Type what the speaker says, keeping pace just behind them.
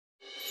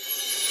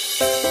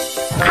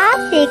आप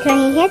देख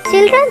रहे हैं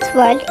children's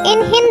world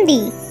in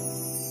Hindi.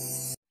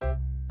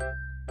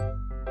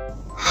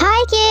 Hi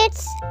kids,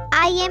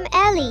 I am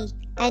Ellie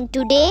and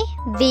today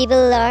we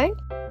will learn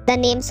the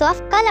names of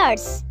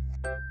colors.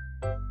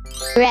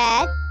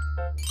 Red,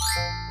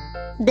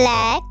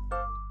 black,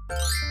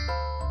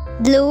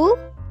 blue,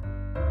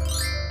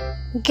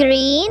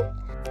 green,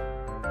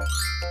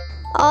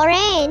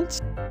 orange,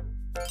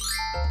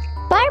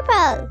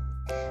 purple.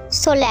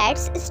 So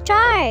let's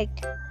start.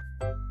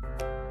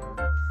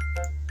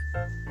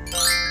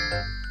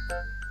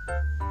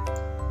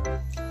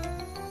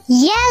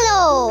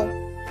 Yellow,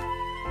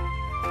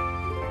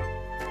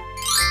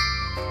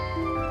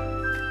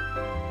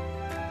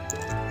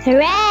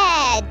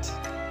 red,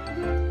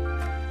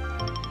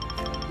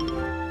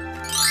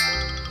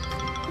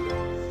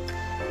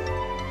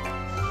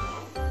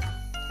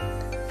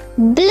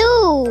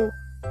 blue,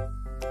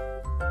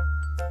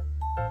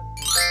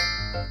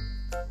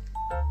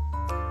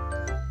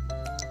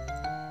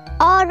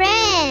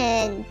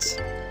 orange,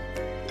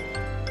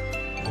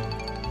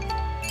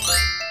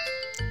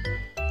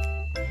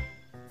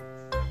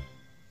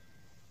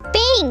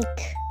 pink,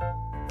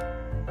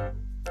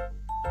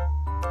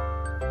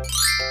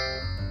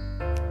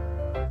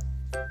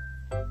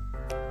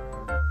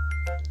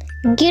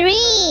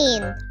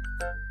 green,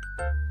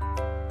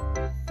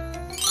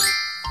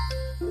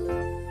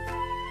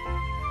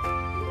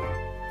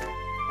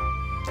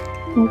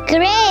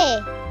 gray,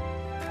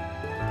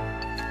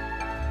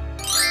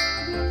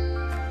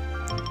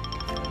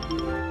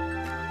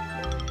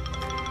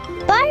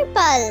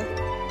 purple,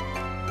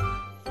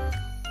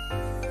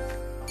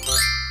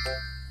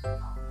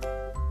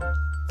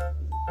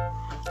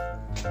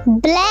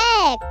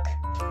 black,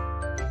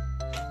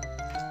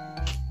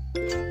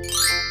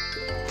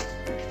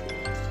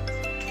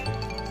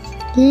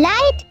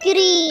 light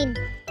green.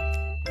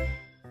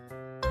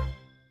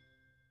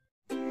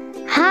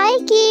 Hi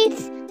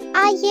kids,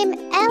 I am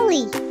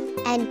Ellie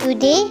and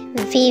today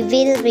we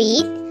will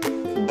read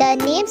the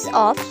names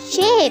of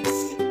shapes.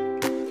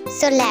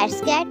 So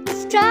let's get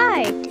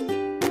started.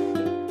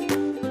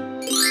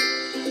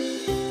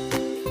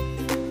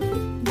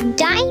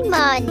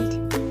 Diamond,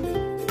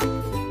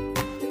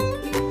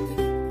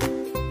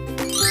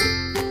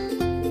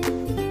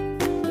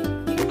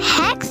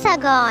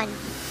 hexagon,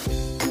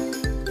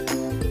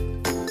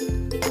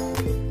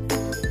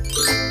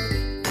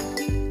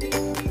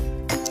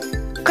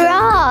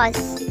 cross,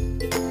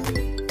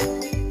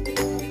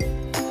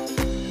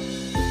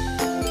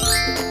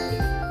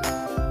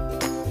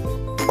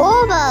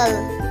 oval,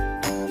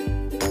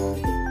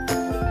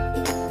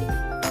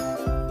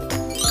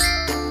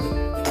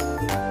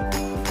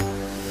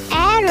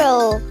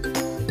 arrow,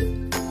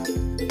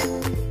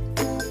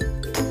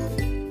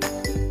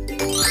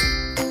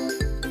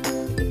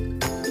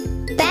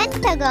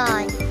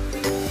 pentagon,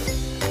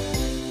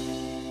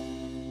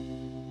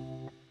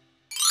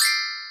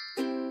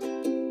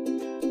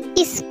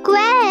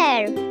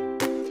 square,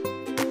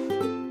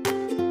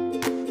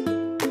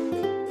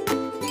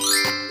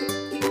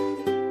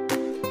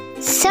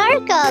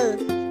 circle,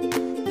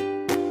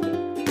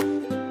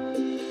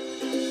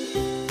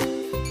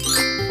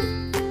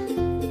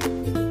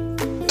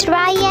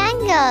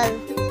 triangle,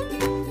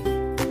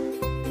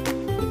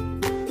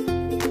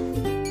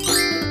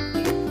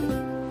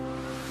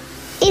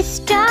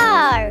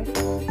 star,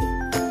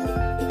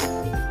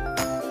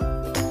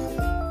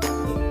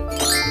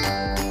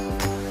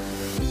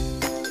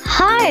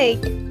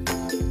 heart,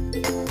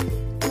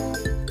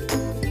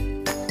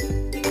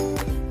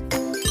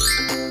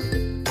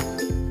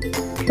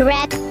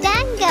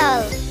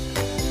 rectangle.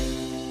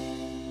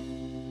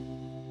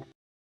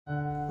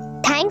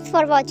 Thanks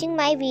for watching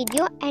my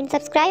video and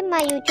subscribe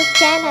my YouTube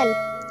channel.